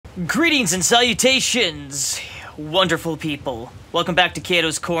Greetings and salutations, wonderful people. Welcome back to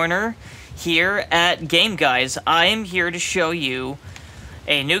Kato's Corner here at Game Guys. I am here to show you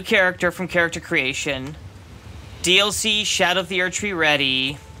a new character from character creation. DLC Shadow of the Erdtree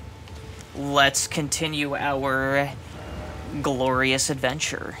ready. Let's continue our glorious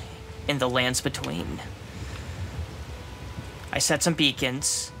adventure in the lands between. I set some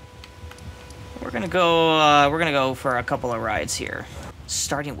beacons. We're gonna go for a couple of rides here.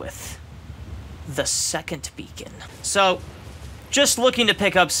 Starting with the second beacon. So, just looking to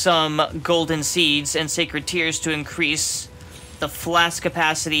pick up some golden seeds and sacred tears to increase the flask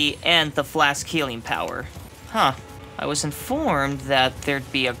capacity and the flask healing power. Huh. I was informed that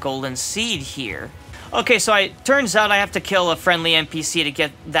there'd be a golden seed here. Okay, so turns out I have to kill a friendly NPC to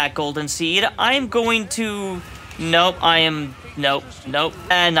get that golden seed. I'm going to... Nope, nope.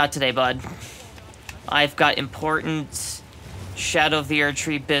 Not today, bud. I've got important Shadow of the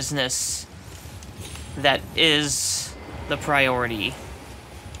Erdtree business that is the priority.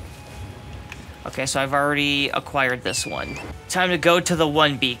 Okay, so I've already acquired this one. Time to go to the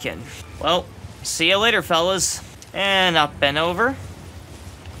one beacon. Well, see you later, fellas. And up and over.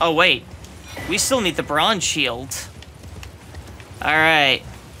 Oh, wait. We still need the bronze shield. Alright.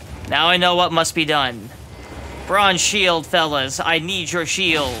 Now I know what must be done. Bronze shield, fellas. I need your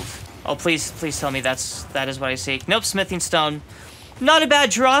shield. Oh, please tell me that is what I seek. Nope, smithing stone. Not a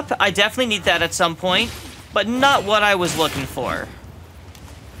bad drop. I definitely need that at some point, but not what I was looking for.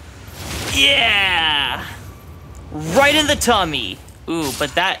 Yeah! Right in the tummy. Ooh,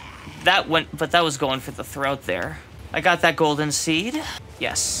 but that was going for the throat there. I got that golden seed.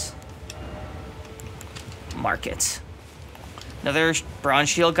 Yes. Mark it. Another bronze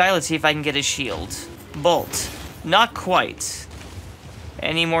shield guy. Let's see if I can get his shield. Bolt. Not quite.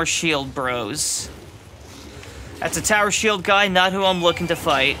 Any more shield bros? That's a tower shield guy, not who I'm looking to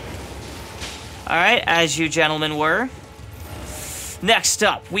fight. Alright, as you gentlemen were. Next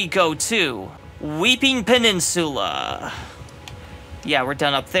up, we go to Weeping Peninsula. Yeah, we're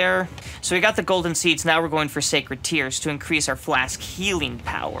done up there. So we got the golden seeds, now we're going for sacred tears to increase our flask healing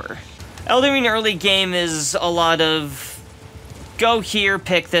power. Elden Ring early game is a lot of go here,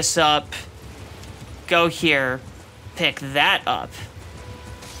 pick this up. Go here, pick that up.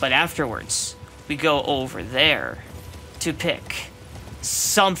 But afterwards, we go over there to pick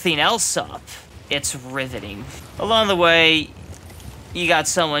something else up. It's riveting. Along the way, you got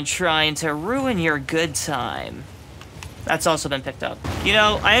someone trying to ruin your good time. That's also been picked up. You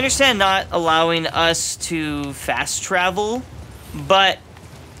know, I understand not allowing us to fast travel, but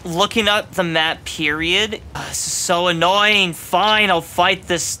looking up the map period, this is so annoying. Fine, I'll fight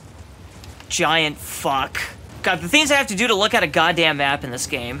this giant fuck. God, the things I have to do to look at a goddamn map in this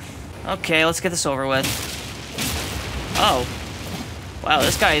game. Okay, let's get this over with. Oh. Wow,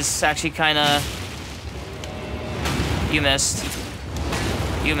 this guy is actually kinda... You missed.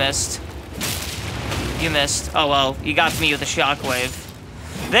 You missed. You missed. Oh, well, you got me with a shockwave.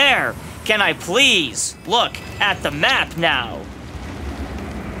 There! Can I please look at the map now?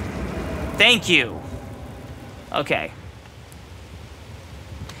 Thank you. Okay.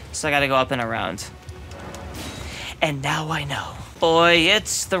 So I gotta go up and around. And now I know. Boy,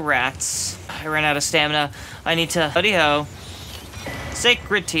 it's the rats. I ran out of stamina. I need to... Howdy-ho.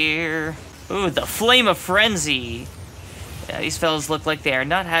 Sacred tear. Ooh, the flame of frenzy. Yeah, these fellas look like they are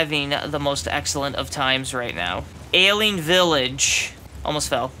not having the most excellent of times right now. Ailing village. Almost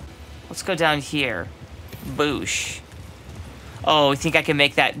fell. Let's go down here. Boosh. Oh, you think I can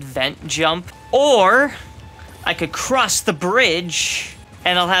make that vent jump? Or I could cross the bridge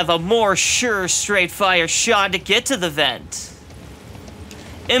and I'll have a more sure straight fire shot to get to the vent.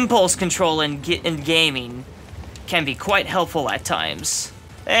 Impulse control in gaming can be quite helpful at times.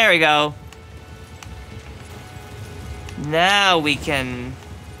 There we go. Now we can...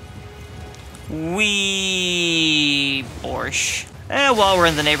 borscht. While we're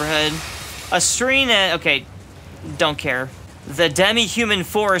in the neighborhood. A stream and... Okay, don't care. The demi-human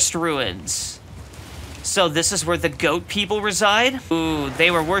forest ruins. So this is where the goat people reside? Ooh, they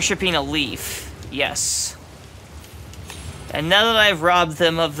were worshipping a leaf. Yes. And now that I've robbed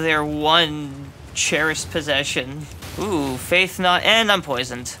them of their one cherished possession. Ooh, faith not... And I'm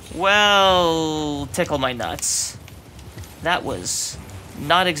poisoned. Well, tickle my nuts. That was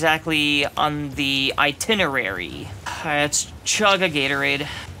not exactly on the itinerary. Alright, let's chug a Gatorade.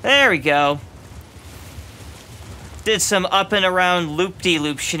 There we go. Did some up and around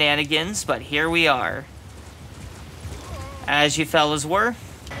loop-de-loop shenanigans, but here we are. As you fellas were.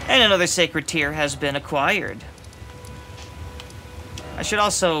 And another sacred tear has been acquired. I should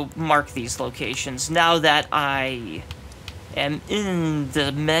also mark these locations now that I am in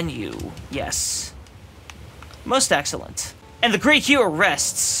the menu. Yes. Most excellent. And the great hero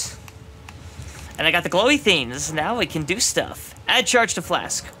rests. And I got the glowy things. Now I can do stuff. Add charge to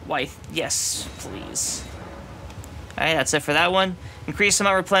flask. Why, yes, please. Alright, that's it for that one. Increase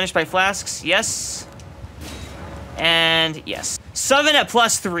amount replenished by flasks. Yes. And yes. Summon at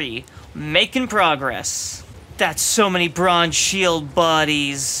 +3. Making progress. That's so many bronze shield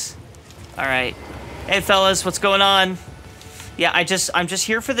buddies. Alright. Hey fellas, what's going on? Yeah, I'm just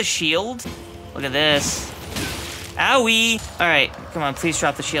here for the shield. Look at this. Owie! Alright, come on, please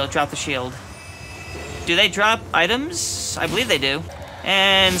drop the shield. Drop the shield. Do they drop items? I believe they do.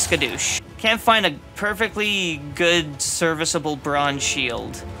 And skadoosh. Can't find a perfectly good, serviceable bronze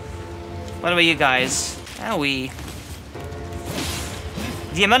shield. What about you guys? Owie.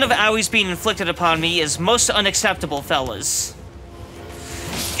 The amount of owies being inflicted upon me is most unacceptable, fellas.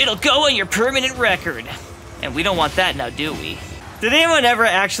 It'll go on your permanent record. And we don't want that now, do we? Did anyone ever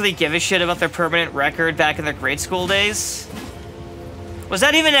actually give a shit about their permanent record back in their grade school days? Was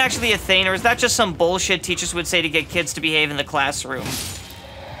that even actually a thing, or is that just some bullshit teachers would say to get kids to behave in the classroom?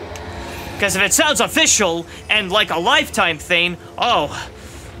 Because if it sounds official and like a lifetime thing, oh,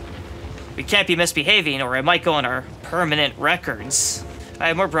 we can't be misbehaving or it might go on our permanent records. I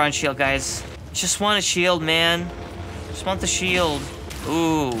have more bronze shield, guys. Just want a shield, man. Just want the shield.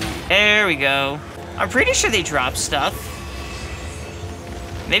 Ooh, there we go. I'm pretty sure they drop stuff.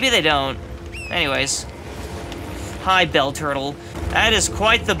 Maybe they don't. Anyways. Hi, bell turtle. That is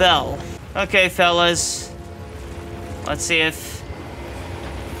quite the bell. Okay, fellas. Let's see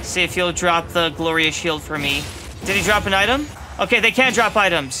if you'll drop the glorious shield for me. Did he drop an item? Okay, they can drop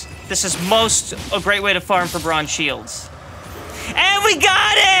items. This is most a great way to farm for bronze shields. And we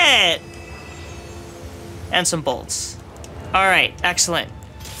got it! And some bolts. Alright, excellent.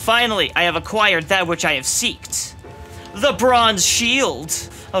 Finally, I have acquired that which I have seeked. The bronze shield.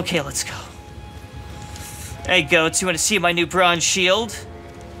 Okay, let's go. Hey, goats, you want to see my new bronze shield?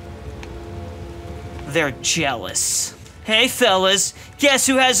 They're jealous. Hey, fellas, guess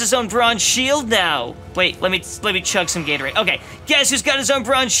who has his own bronze shield now? Wait, let me chug some Gatorade. Okay, guess who's got his own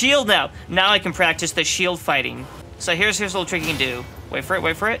bronze shield now? Now I can practice the shield fighting. So here's a little trick you can do. Wait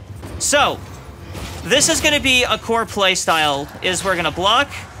for it. So, this is gonna be a core play style, is we're gonna block.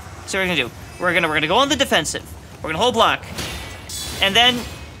 So what we're gonna do, we're gonna go on the defensive. We're gonna hold block. And then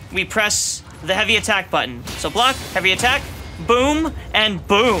we press the heavy attack button. So block, heavy attack, boom, and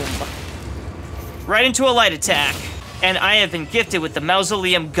boom. Right into a light attack. And I have been gifted with the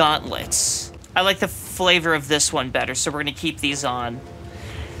Mausoleum Gauntlets. I like the flavor of this one better, so we're gonna keep these on.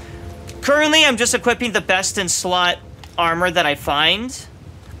 Currently, I'm just equipping the best in slot armor that I find.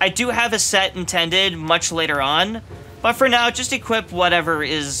 I do have a set intended much later on, but for now, just equip whatever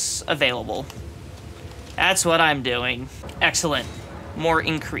is available. That's what I'm doing. Excellent. More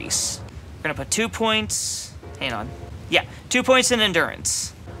increase. We're gonna put 2 points. Hang on. Yeah, 2 points in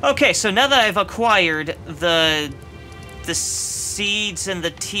endurance. Okay, so now that I've acquired the seeds and the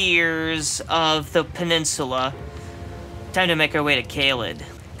tears of the peninsula, time to make our way to Caelid.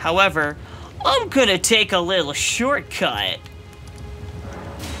 However, I'm gonna take a little shortcut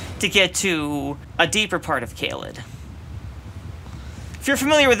to get to a deeper part of Caelid. If you're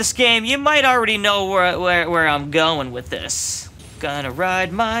familiar with this game, you might already know where I'm going with this. Gonna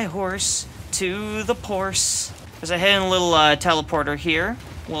ride my horse to the porse. There's a hidden little teleporter here.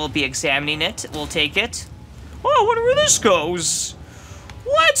 We'll be examining it. We'll take it. Oh, I wonder where this goes.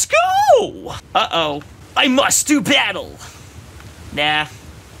 Let's go! Uh-oh. I must do battle! Nah,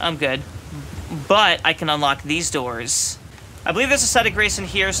 I'm good. But I can unlock these doors. I believe there's a set of grace in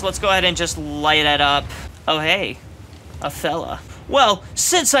here, so let's go ahead and just light it up. Oh, hey. A fella. Well,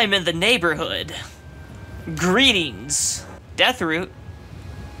 since I'm in the neighborhood, greetings. Deathroot.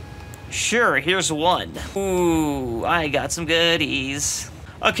 Sure, here's one. Ooh, I got some goodies.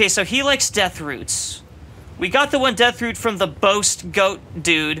 Okay, so he likes Deathroots. We got the one Deathroot from the Boast Goat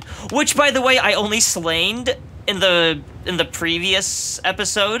dude, which, by the way, I only slained in the previous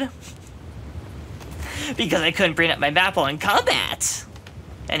episode because I couldn't bring up my map while in combat.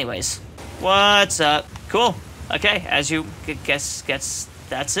 Anyways, what's up? Cool. Okay, as you guess,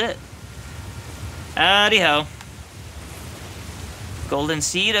 that's it. Howdy-ho. Golden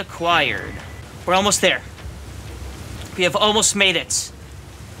seed acquired. We're almost there. We have almost made it.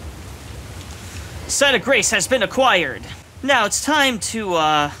 Set of grace has been acquired. Now it's time to,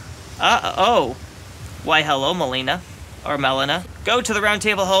 oh. Why, hello, Melina. Or Melina. Go to the round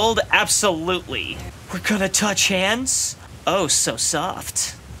table hold? Absolutely. We're gonna touch hands? Oh, so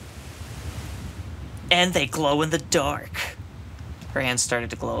soft. And they glow in the dark. Her hands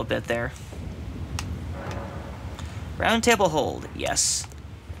started to glow a bit there. Round table hold. Yes.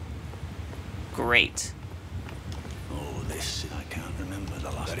 Great. Oh, this I can't remember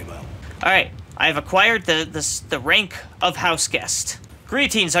the last. Very well. Alright, I've acquired the rank of house guest.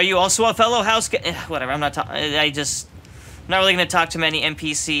 Greetings, are you also a fellow house guest? Whatever, I'm not I'm not really gonna talk to many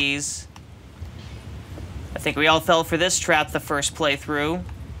NPCs. I think we all fell for this trap the first playthrough.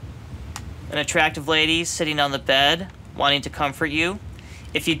 An attractive lady sitting on the bed, wanting to comfort you.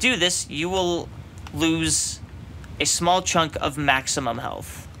 If you do this, you will lose a small chunk of maximum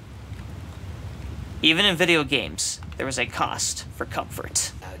health. Even in video games, there is a cost for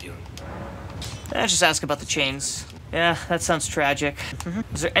comfort. Just ask about the chains. Yeah, that sounds tragic.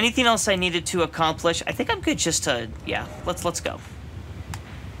 Is there anything else I needed to accomplish? I think I'm good just to... yeah, let's go.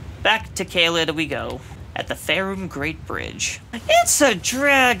 Back to Caelid we go. At the Farum Great Bridge. It's a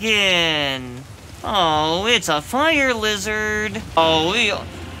dragon! Oh, it's a fire lizard. Oh,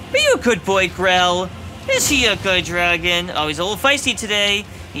 are you a good boy, Grell? Is he a good dragon? Oh, he's a little feisty today.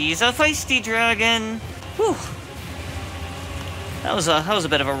 He's a feisty dragon. Whew. That was a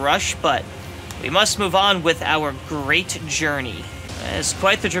bit of a rush, but we must move on with our great journey. It's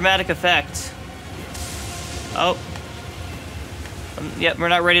quite the dramatic effect. Oh. Yep, we're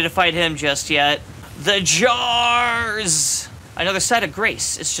not ready to fight him just yet. The jars! Another site of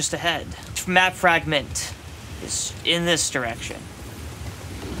grace is just ahead. Map fragment is in this direction.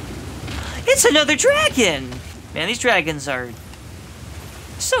 It's another dragon! Man, these dragons are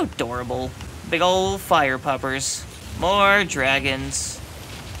so adorable. Big old fire puppers. More dragons.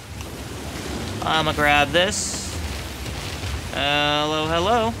 I'ma grab this. Hello,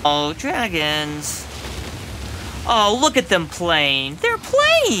 hello. Oh, dragons. Oh, look at them playing. They're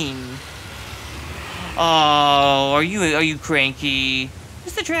playing! Oh, are you cranky?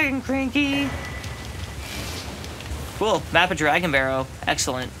 Is the dragon cranky? Cool, map of Dragon Barrow.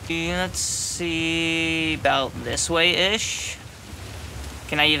 Excellent. Let's see, about this way-ish.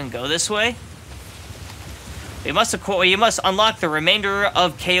 Can I even go this way? You must unlock the remainder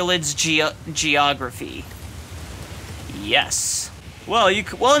of Caelid's geography. Yes. Well, you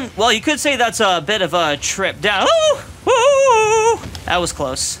could say that's a bit of a trip down. Woo! Woo! That was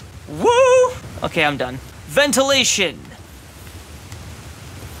close. Woo! Okay, I'm done. Ventilation.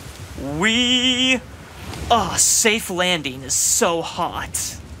 Oh, safe landing is so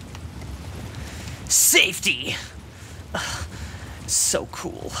hot. Safety. Ugh, so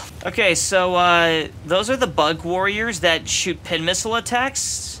cool. Okay, so, those are the bug warriors that shoot pin missile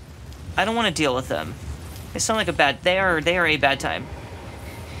attacks. I don't want to deal with them. They sound like they are a bad time.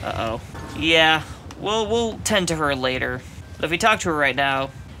 Uh-oh. Yeah, we'll tend to her later. But if we talk to her right now...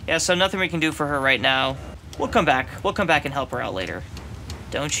 yeah, so nothing we can do for her right now. We'll come back. We'll come back and help her out later.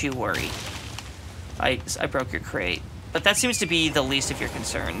 Don't you worry. I broke your crate. But that seems to be the least of your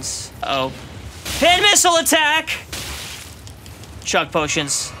concerns. Uh-oh. Pin missile attack! Chug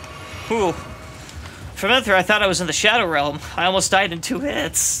potions. Ooh. For a minute there, I thought I was in the Shadow Realm. I almost died in 2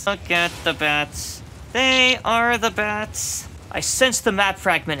 hits. Look at the bats. They are the bats. I sense the map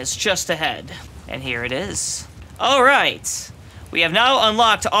fragment is just ahead. And here it is. Alright. We have now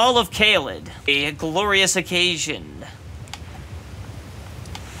unlocked all of Caelid. A glorious occasion.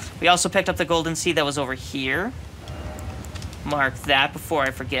 We also picked up the golden seed that was over here. Mark that before I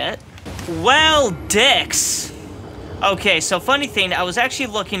forget. Well, dicks! Okay, so funny thing, I was actually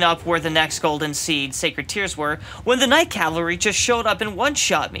looking up where the next golden seed, Sacred Tears, were, when the Night Cavalry just showed up and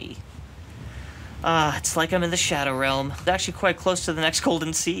one-shot me. It's like I'm in the Shadow Realm. It's actually quite close to the next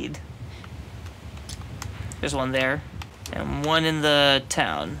golden seed. There's one there. And one in the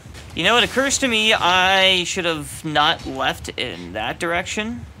town. You know, it occurs to me I should have not left in that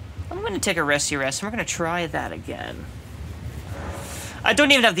direction. I'm going to take a resty rest, and we're going to try that again. I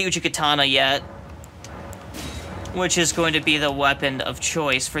don't even have the Uchigatana yet, which is going to be the weapon of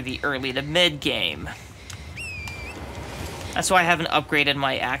choice for the early to mid game. That's why I haven't upgraded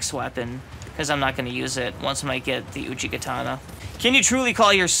my axe weapon, because I'm not going to use it once I get the Uchigatana. Can you truly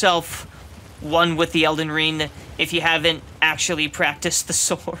call yourself one with the Elden Ring if you haven't actually practiced the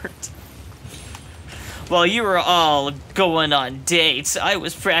sword? While you were all going on dates, I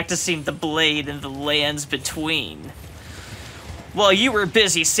was practicing the blade in the lands between. While you were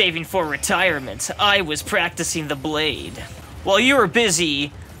busy saving for retirement, I was practicing the blade. While you were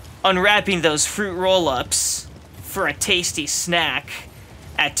busy unwrapping those fruit roll-ups for a tasty snack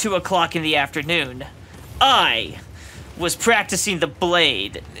at 2 o'clock in the afternoon, I was practicing the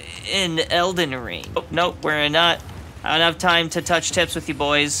blade in Elden Ring. Oh, nope, we're not. I don't have time to touch tips with you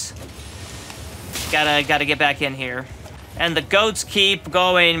boys. Gotta get back in here. And the goats keep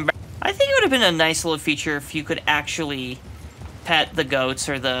going. I think it would have been a nice little feature if you could actually pet the goats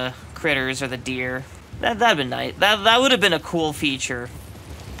or the critters or the deer. That'd been nice. That would have been a cool feature.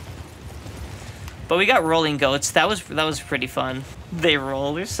 But we got rolling goats. That was pretty fun. They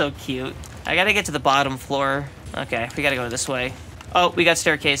roll. They're so cute. I gotta get to the bottom floor. Okay, we gotta go this way. Oh, we got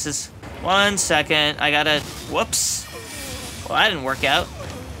staircases. 1 second. I gotta... Whoops. Well, that didn't work out.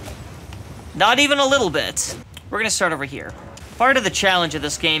 Not even a little bit. We're gonna start over here. Part of the challenge of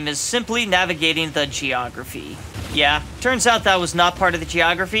this game is simply navigating the geography. Yeah, turns out that was not part of the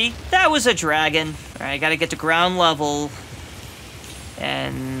geography. That was a dragon. Alright, I gotta get to ground level.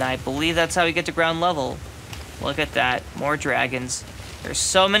 And I believe that's how we get to ground level. Look at that. More dragons. There's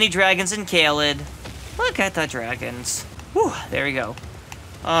so many dragons in Caelid. Look at the dragons. Whew, there we go.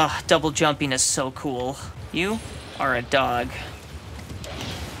 Ah, double jumping is so cool. You are a dog.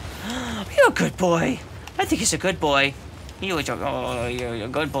 You're a good boy. I think he's a good boy. You're a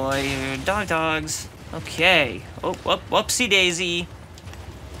good boy. Dogs. Okay. Oh, whoopsie daisy.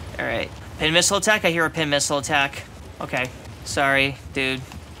 Alright. Pin missile attack? I hear a pin missile attack. Okay. Sorry, dude.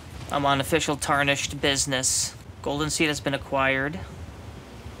 I'm on official tarnished business. Golden seed has been acquired.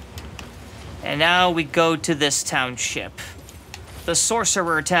 And now we go to this township. The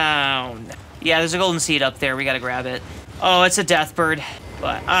Sorcerer Town. Yeah, there's a golden seed up there. We gotta grab it. Oh, it's a death bird.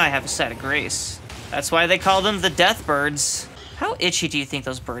 But I have a sight of grace. That's why they call them the death birds. How itchy do you think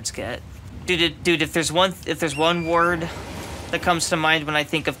those birds get? Dude, if there's one word that comes to mind when I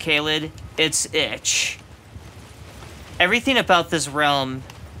think of Caelid, it's itch. Everything about this realm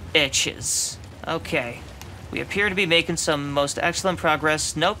itches. Okay. We appear to be making some most excellent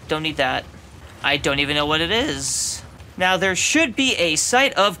progress. Nope, don't need that. I don't even know what it is. Now, there should be a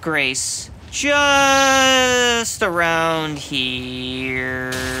site of grace just around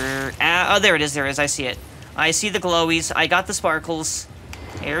here. Oh, there it is, there it is. I see it. I see the glowies. I got the sparkles.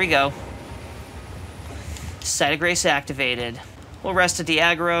 Here we go. Site of grace activated. We'll rest at the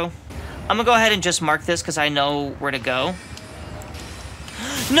aggro. I'm gonna go ahead and just mark this because I know where to go.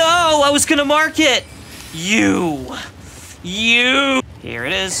 No! I was gonna mark it! You! Here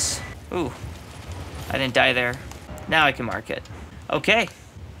it is. Ooh. I didn't die there. Now I can mark it. Okay.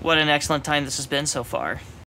 What an excellent time this has been so far.